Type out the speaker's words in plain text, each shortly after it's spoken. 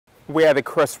We're at the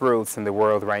crossroads in the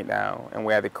world right now, and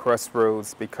we're at the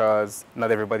crossroads because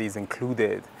not everybody is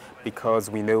included, because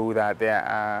we know that there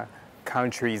are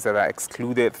countries that are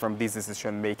excluded from this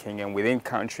decision making, and within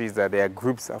countries that there are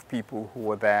groups of people who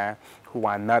are there who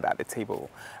are not at the table.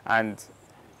 And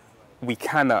we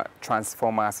cannot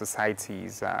transform our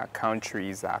societies, our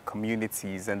countries, our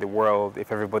communities, and the world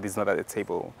if everybody's not at the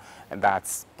table. And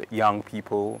that's the young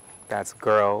people, that's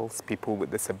girls, people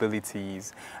with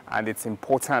disabilities. And it's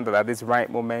important that at this right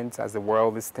moment, as the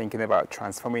world is thinking about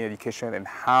transforming education and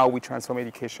how we transform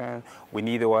education, we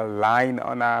need to align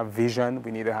on our vision.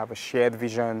 We need to have a shared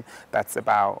vision that's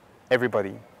about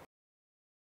everybody.